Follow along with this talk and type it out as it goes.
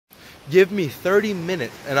Give me 30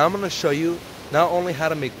 minutes and I'm going to show you not only how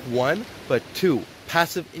to make one, but two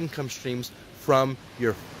passive income streams from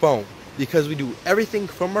your phone. Because we do everything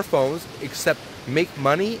from our phones except make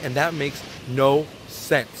money, and that makes no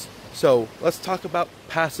sense. So let's talk about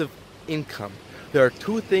passive income. There are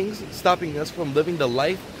two things stopping us from living the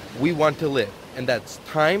life we want to live, and that's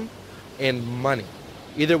time and money.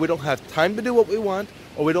 Either we don't have time to do what we want,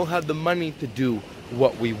 or we don't have the money to do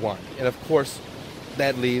what we want. And of course,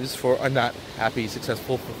 that leaves for a not happy,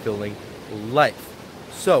 successful, fulfilling life.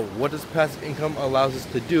 So what does passive income allows us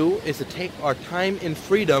to do is to take our time and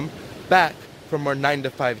freedom back from our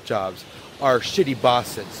 9-to-5 jobs, our shitty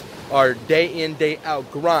bosses, our day in, day out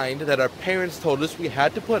grind that our parents told us we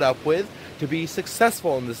had to put up with to be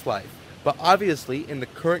successful in this life. But obviously in the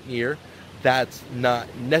current year, that's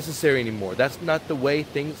not necessary anymore. That's not the way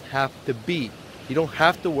things have to be. You don't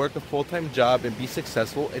have to work a full-time job and be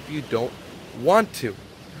successful if you don't want to.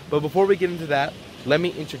 But before we get into that, let me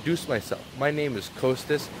introduce myself. My name is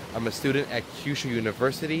Kostas. I'm a student at Kyushu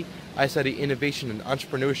University. I study innovation and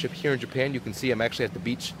entrepreneurship here in Japan. You can see I'm actually at the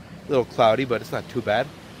beach. A little cloudy, but it's not too bad.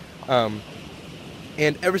 And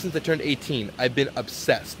ever since I turned 18, I've been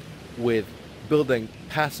obsessed with building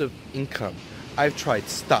passive income. I've tried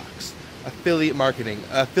stocks, affiliate marketing,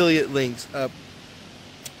 affiliate links,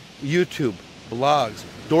 YouTube, blogs,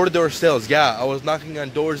 door-to-door sales. Yeah, I was knocking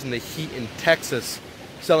on doors in the heat in Texas,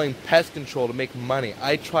 selling pest control to make money.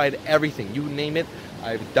 I tried everything. You name it,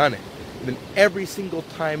 I've done it. And then every single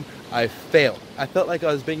time I failed. I felt like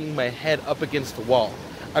I was banging my head up against the wall.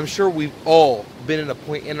 I'm sure we've all been in a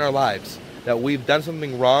point in our lives that we've done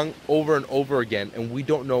something wrong over and over again and we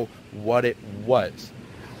don't know what it was.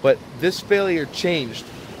 But this failure changed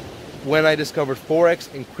when I discovered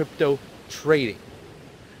Forex and crypto trading.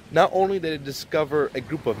 Not only did I discover a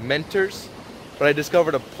group of mentors, but I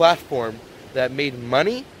discovered a platform that made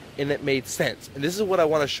money and it made sense. And this is what I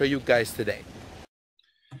want to show you guys today.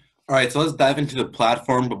 All right, so let's dive into the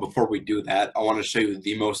platform. But before we do that, I want to show you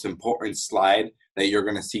the most important slide that you're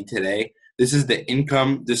going to see today. This is the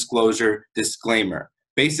income disclosure disclaimer.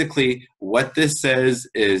 Basically, what this says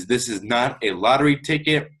is this is not a lottery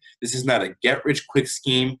ticket. This is not a get-rich-quick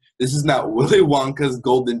scheme. This is not Willy Wonka's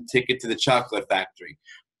golden ticket to the chocolate factory.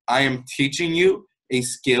 I am teaching you a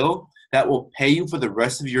skill that will pay you for the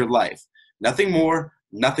rest of your life. Nothing more,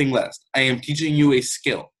 nothing less. I am teaching you a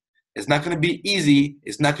skill. It's not going to be easy.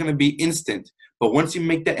 It's not going to be instant. But once you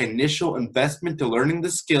make that initial investment to learning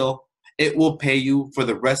the skill, it will pay you for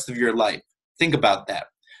the rest of your life. Think about that.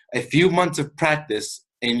 A few months of practice,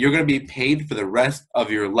 and you're going to be paid for the rest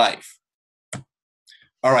of your life.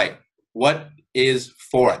 All right, what is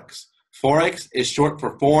Forex? Forex is short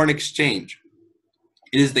for foreign exchange.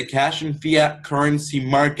 It is the cash and fiat currency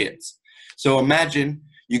markets. So imagine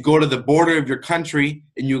you go to the border of your country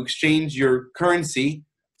and you exchange your currency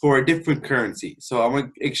for a different currency. So I'm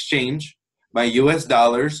going to exchange my US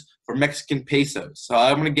dollars for Mexican pesos. So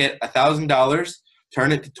I'm going to get $1,000,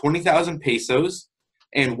 turn it to 20,000 pesos,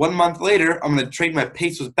 and 1 month later, I'm going to trade my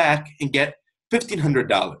pesos back and get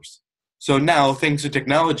 $1,500. So now, thanks to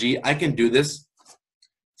technology, I can do this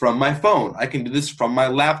from my phone. I can do this from my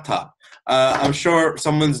laptop. I'm sure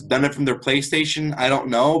someone's done it from their PlayStation. I don't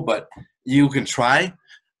know, but you can try.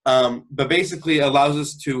 But basically, it allows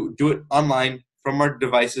us to do it online from our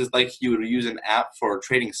devices like you would use an app for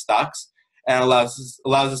trading stocks, and allows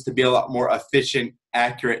us to be a lot more efficient,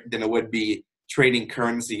 accurate than it would be trading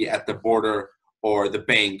currency at the border or the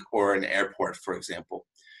bank or an airport, for example.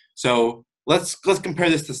 So let's compare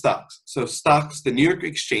this to stocks. So stocks, the New York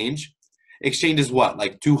Exchange is what,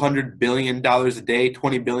 like $200 billion a day,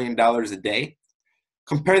 $20 billion a day?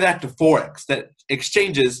 Compare that to Forex, that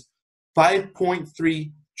exchanges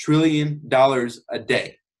 $5.3 trillion a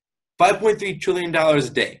day. $5.3 trillion a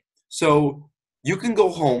day. So you can go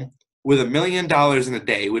home with $1 million in a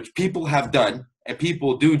day, which people have done, and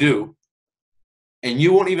people do, and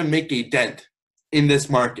you won't even make a dent in this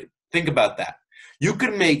market. Think about that. You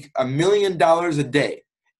could make $1 million a day,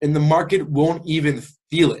 and the market won't even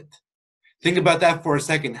feel it. Think about that for a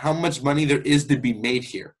second, how much money there is to be made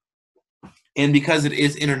here. And because it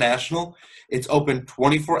is international, it's open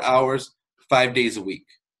 24 hours, 5 days a week.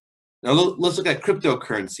 Now let's look at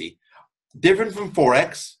cryptocurrency. Different from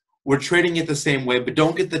Forex, we're trading it the same way, but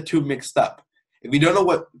don't get the two mixed up. If you don't know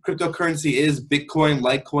what cryptocurrency is, Bitcoin,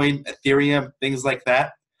 Litecoin, Ethereum, things like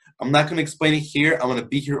that, I'm not going to explain it here. I'm going to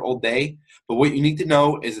be here all day. But what you need to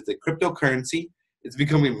know is it's a cryptocurrency. It's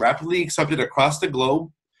becoming rapidly accepted across the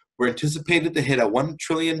globe. We're anticipated to hit a $1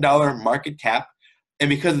 trillion market cap. And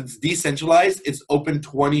because it's decentralized, it's open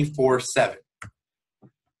 24/7.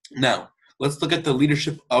 Now, let's look at the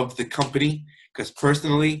leadership of the company, because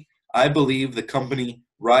personally, I believe the company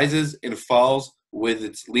rises and falls with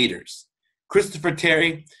its leaders. Christopher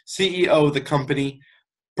Terry, CEO of the company,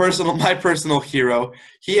 my personal hero.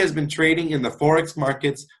 He has been trading in the Forex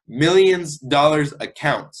markets millions dollars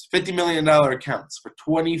accounts, $50 million accounts for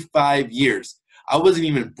 25 years. I wasn't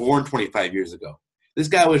even born 25 years ago. This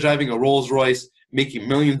guy was driving a Rolls Royce, making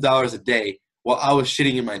millions of dollars a day while I was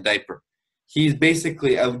shitting in my diaper. He's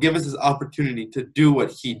basically give us this opportunity to do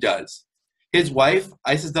what he does. His wife,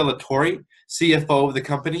 Isis De La Torre, CFO of the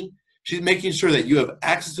company, she's making sure that you have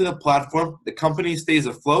access to the platform, the company stays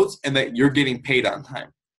afloat, and that you're getting paid on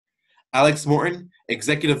time. Alex Morton,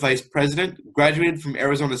 Executive Vice President, graduated from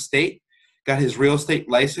Arizona State, got his real estate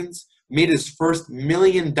license, made his first $1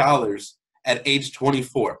 million at age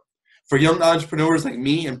 24. For young entrepreneurs like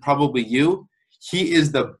me and probably you, he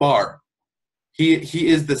is the bar. He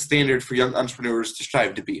is the standard for young entrepreneurs to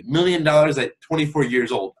strive to be. $1 million at 24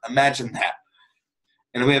 years old. Imagine that.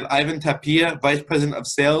 And we have Ivan Tapia, Vice President of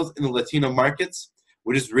Sales in the Latino markets,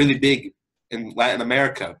 which is really big in Latin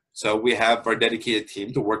America. So we have our dedicated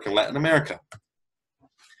team to work in Latin America.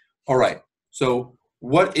 All right. So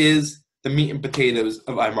what is the meat and potatoes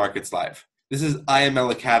of iMarkets Live? This is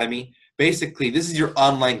IML Academy. Basically, this is your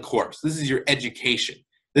online course. This is your education.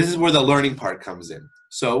 This is where the learning part comes in.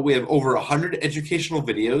 So we have over 100 educational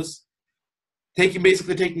videos,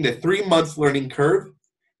 basically taking the 3-month learning curve,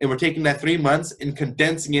 and we're taking that 3 months and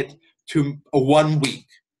condensing it to a 1 week,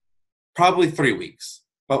 probably 3 weeks.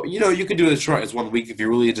 But you could do it as short as 1 week if you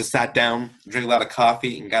really just sat down, drank a lot of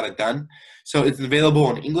coffee, and got it done. So it's available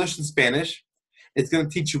in English and Spanish. It's going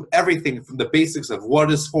to teach you everything from the basics of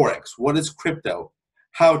what is Forex, what is crypto,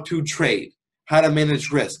 how to trade, how to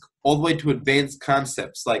manage risk, all the way to advanced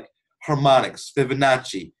concepts like harmonics,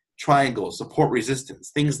 Fibonacci, triangles, support resistance,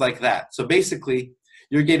 things like that. So basically,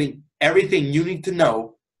 you're getting everything you need to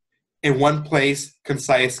know in one place,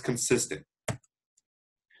 concise, consistent.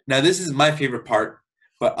 Now, this is my favorite part,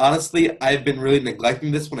 but honestly, I've been really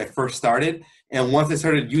neglecting this when I first started, and once I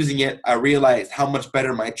started using it, I realized how much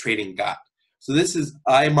better my trading got. So this is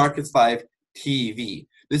iMarkets Live TV.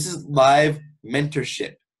 This is live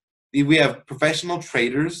mentorship. We have professional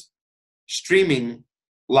traders streaming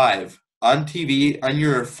live on TV, on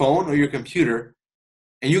your phone or your computer,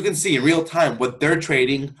 and you can see in real time what they're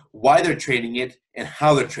trading, why they're trading it, and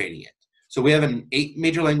how they're trading it. So we have in 8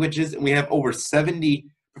 major languages, and we have over 70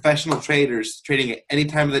 professional traders trading at any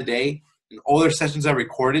time of the day, and all their sessions are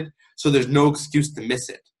recorded, so there's no excuse to miss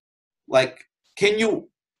it. Like, can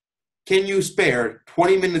you spare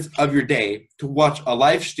 20 minutes of your day to watch a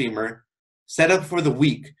live streamer set up for the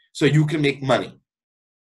week so you can make money?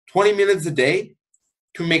 20 minutes a day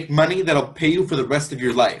to make money that'll pay you for the rest of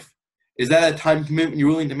your life. Is that a time commitment you're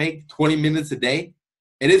willing to make? 20 minutes a day?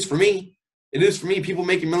 It is for me. It is for me. People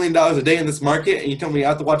making $1 million a day in this market, and you tell me I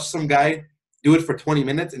have to watch some guy do it for 20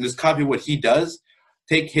 minutes and just copy what he does,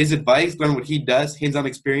 take his advice, learn what he does, hands-on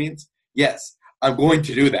experience? Yes, I'm going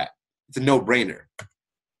to do that. It's a no-brainer.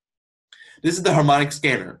 This is the harmonic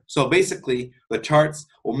scanner. So basically, the charts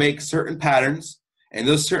will make certain patterns, and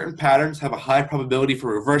those certain patterns have a high probability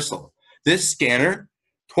for reversal. This scanner,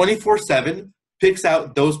 24/7, picks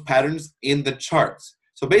out those patterns in the charts.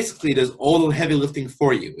 So basically, it does all the heavy lifting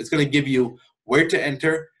for you. It's going to give you where to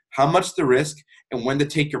enter, how much to risk, and when to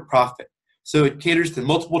take your profit. So it caters to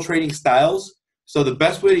multiple trading styles. So the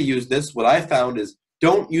best way to use this, what I found, is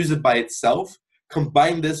don't use it by itself.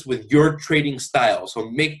 Combine this with your trading style. So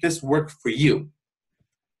make this work for you.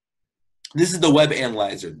 This is the web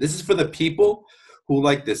analyzer. This is for the people who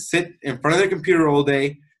like to sit in front of their computer all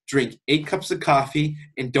day, drink 8 cups of coffee,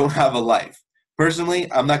 and don't have a life.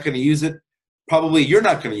 Personally, I'm not going to use it. Probably you're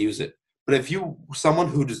not going to use it. But if you someone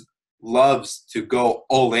who just loves to go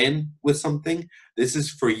all in with something, this is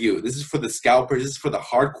for you. This is for the scalpers. This is for the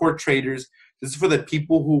hardcore traders. This is for the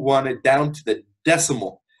people who want it down to the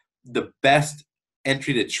decimal, the best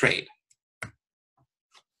entry to trade.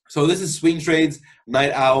 So this is Swing Trades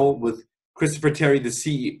Night Owl with Christopher Terry, the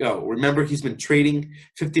CEO. Remember, he's been trading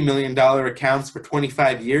 $50 million accounts for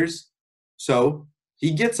 25 years. So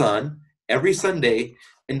he gets on every Sunday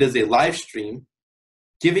and does a live stream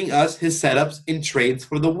giving us his setups and trades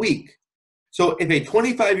for the week. So if a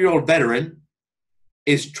 25-year-old veteran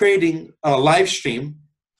is trading on a live stream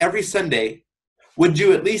every Sunday, would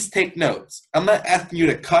you at least take notes? I'm not asking you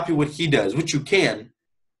to copy what he does, which you can.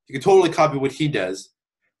 You can totally copy what he does.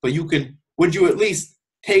 But would you at least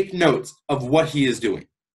take notes of what he is doing?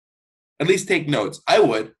 At least take notes. I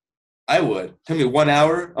would. Tell me 1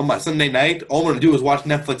 hour on my Sunday night. All I'm going to do is watch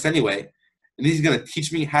Netflix anyway. And he's going to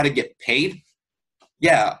teach me how to get paid?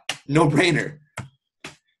 Yeah, no brainer.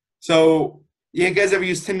 So, you guys ever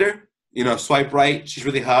use Tinder? Swipe right, she's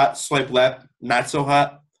really hot. Swipe left, not so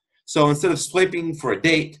hot. So instead of swiping for a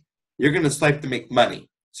date, you're going to swipe to make money.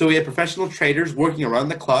 So we have professional traders working around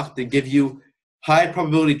the clock to give you high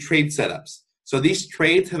probability trade setups. So these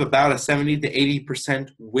trades have about a 70 to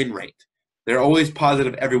 80% win rate. They're always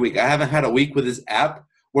positive every week. I haven't had a week with this app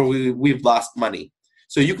where we've lost money.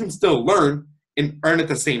 So you can still learn and earn at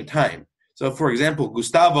the same time. So for example,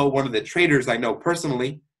 Gustavo, one of the traders I know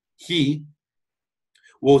personally, he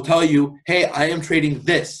will tell you, hey, I am trading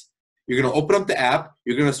this. You're going to open up the app.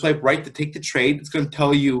 You're going to swipe right to take the trade. It's going to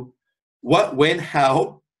tell you what, when,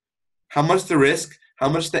 how much to risk, how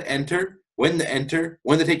much to enter, when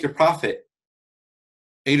to take your profit.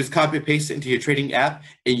 And you just copy and paste it into your trading app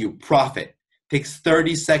and you profit. It takes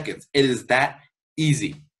 30 seconds. It is that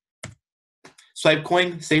easy. Swipe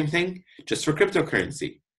coin, same thing, just for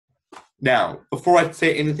cryptocurrency. Now, before I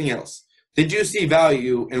say anything else, did you see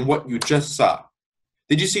value in what you just saw?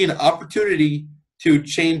 Did you see an opportunity to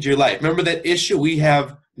change your life? Remember that issue? We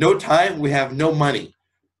have no time, we have no money.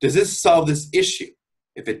 Does this solve this issue?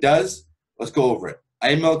 If it does, let's go over it.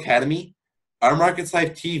 IML Academy, Our Markets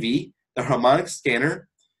Live TV, the harmonic scanner,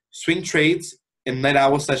 swing trades, and night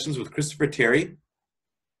owl sessions with Christopher Terry.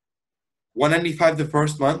 $195 the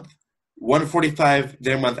first month, $145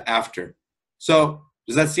 their month after. So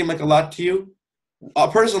does that seem like a lot to you?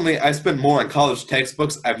 Personally, I spend more on college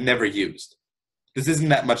textbooks I've never used. This isn't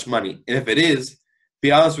that much money. And if it is,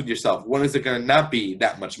 be honest with yourself. When is it going to not be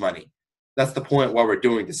that much money? That's the point why we're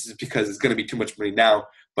doing this, is because it's going to be too much money now,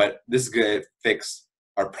 but this is going to fix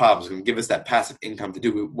our problems. It's going to give us that passive income to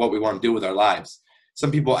do what we want to do with our lives.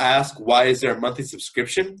 Some people ask, why is there a monthly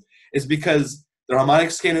subscription? It's because the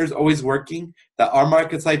harmonic scanner is always working. The Our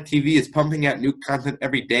Markets Live TV is pumping out new content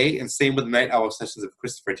every day, and same with the night owl sessions of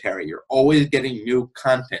Christopher Terry. You're always getting new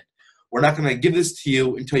content. We're not going to give this to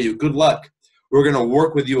you and tell you good luck. We're going to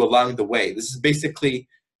work with you along the way. This is basically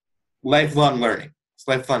lifelong learning. It's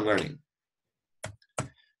lifelong learning.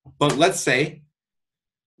 But let's say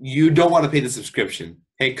you don't want to pay the subscription.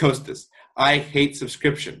 Hey, Costas, I hate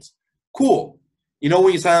subscriptions. Cool. You know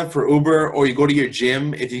when you sign up for Uber or you go to your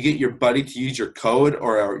gym, if you get your buddy to use your code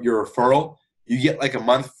or your referral, you get like a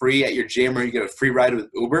month free at your gym or you get a free ride with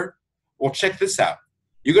Uber? Well, check this out.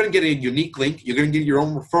 You're going to get a unique link. You're going to get your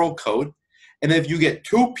own referral code. And if you get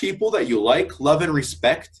 2 people that you like, love, and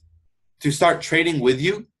respect to start trading with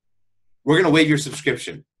you, we're going to waive your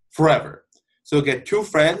subscription forever. So get 2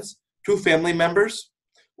 friends, 2 family members,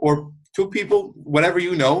 or 2 people, whatever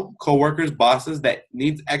you know, coworkers, bosses that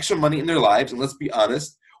need extra money in their lives. And let's be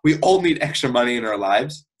honest, we all need extra money in our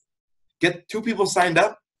lives. Get 2 people signed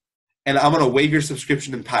up, and I'm going to waive your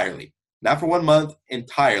subscription entirely. Not for 1 month,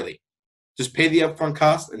 entirely. Just pay the upfront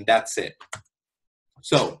cost, and that's it.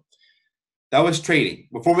 So that was trading.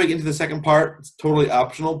 Before we get into the second part, it's totally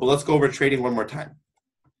optional, but let's go over trading one more time.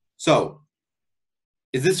 So,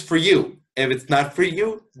 is this for you? If it's not for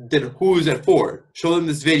you, then who is it for? Show them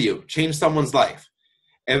this video. Change someone's life.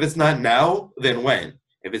 If it's not now, then when?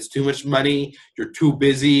 If it's too much money, you're too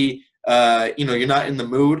busy, you're not in the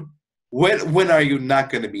mood. When are you not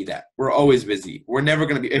going to be that? We're always busy. We're never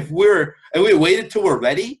going to be. If we waited till we're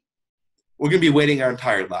ready, we're going to be waiting our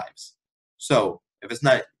entire lives. So if it's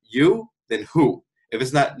not you, then who? If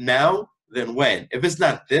it's not now, then when? If it's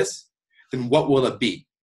not this, then what will it be?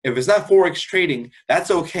 If it's not Forex trading, that's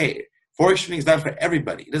okay. Forex trading is not for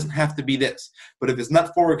everybody. It doesn't have to be this. But if it's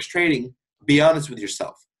not Forex trading, be honest with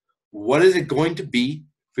yourself. What is it going to be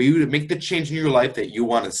for you to make the change in your life that you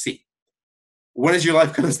want to see? When is your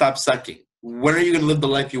life going to stop sucking? When are you going to live the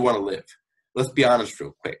life you want to live? Let's be honest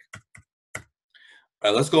real quick. All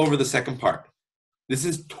right, let's go over the second part. This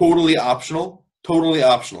is totally optional. Totally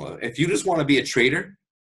optional. If you just want to be a trader,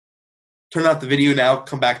 turn off the video now,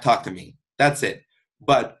 come back, talk to me. That's it.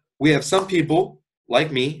 But we have some people,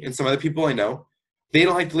 like me and some other people I know, they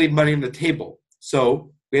don't like to leave money on the table.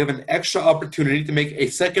 So we have an extra opportunity to make a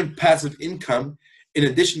second passive income in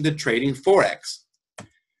addition to trading Forex.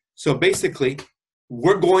 So basically,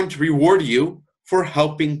 we're going to reward you for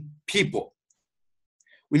helping people.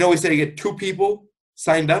 We know we said to get 2 people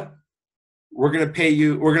signed up. We're going to pay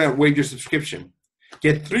you, we're going to waive your subscription.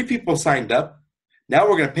 Get 3 people signed up. Now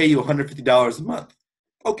we're going to pay you $150 a month.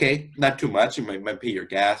 Okay, not too much. You might pay your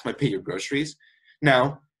gas, might pay your groceries.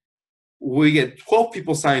 Now, we get 12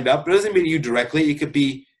 people signed up. It doesn't mean you directly. It could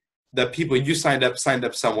be the people you signed up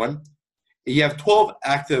someone. You have 12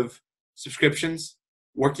 active subscriptions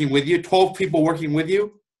working with you, 12 people working with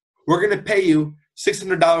you. We're going to pay you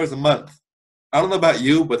 $600 a month. I don't know about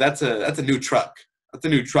you, but that's a new truck. That's a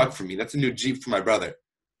new truck for me. That's a new Jeep for my brother.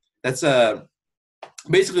 That's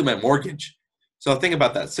basically my mortgage. So think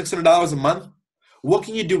about that. $600 a month. What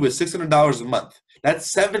can you do with $600 a month?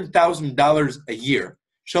 That's $7,000 a year.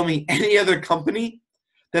 Show me any other company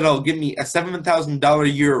that'll give me a $7,000 a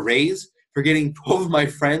year raise for getting 12 of my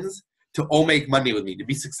friends to all make money with me, to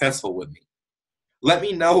be successful with me. Let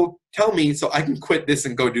me know, tell me so I can quit this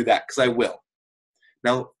and go do that, because I will.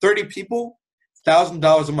 Now, 30 people,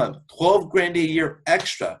 $1,000 a month, 12 grand a year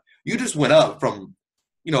extra. You just went up from,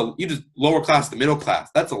 you just lower class to middle class.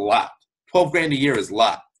 That's a lot. 12 grand a year is a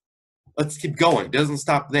lot. Let's keep going. It doesn't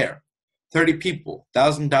stop there. 30 people,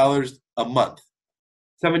 $1,000 a month.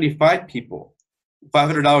 75 people,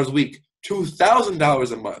 $500 a week,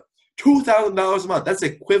 $2,000 a month. $2,000 a month. That's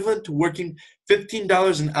equivalent to working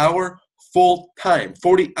 $15 an hour full time.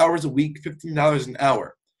 40 hours a week, $15 an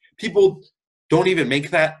hour. People don't even make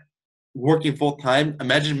that working full time.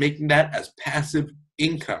 Imagine making that as passive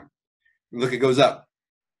income. Look, it goes up.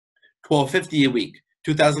 $1,250 a week,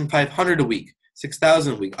 $2,500 a week,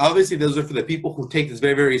 $6,000 a week. Obviously, those are for the people who take this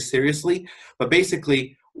very, very seriously. But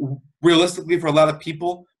basically, realistically, for a lot of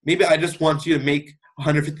people, maybe I just want you to make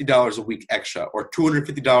 $150 a week extra or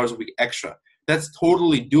 $250 a week extra. That's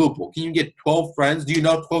totally doable. Can you get 12 friends? Do you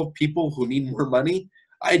know 12 people who need more money?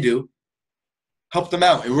 I do. Help them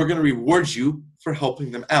out, and we're going to reward you for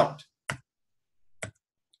helping them out.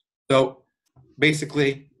 So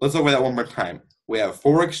basically, let's look at that one more time. We have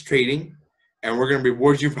Forex trading, and we're going to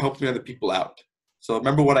reward you for helping other people out. So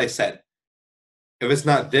remember what I said. If it's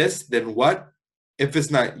not this, then what? If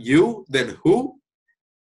it's not you, then who?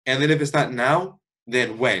 And then if it's not now,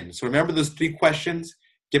 then when? So remember those 3 questions.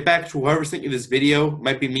 Get back to whoever sent you this video.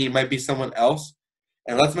 Might be me, might be someone else.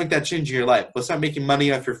 And let's make that change in your life. Let's start making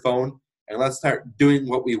money off your phone, and let's start doing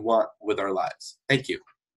what we want with our lives. Thank you.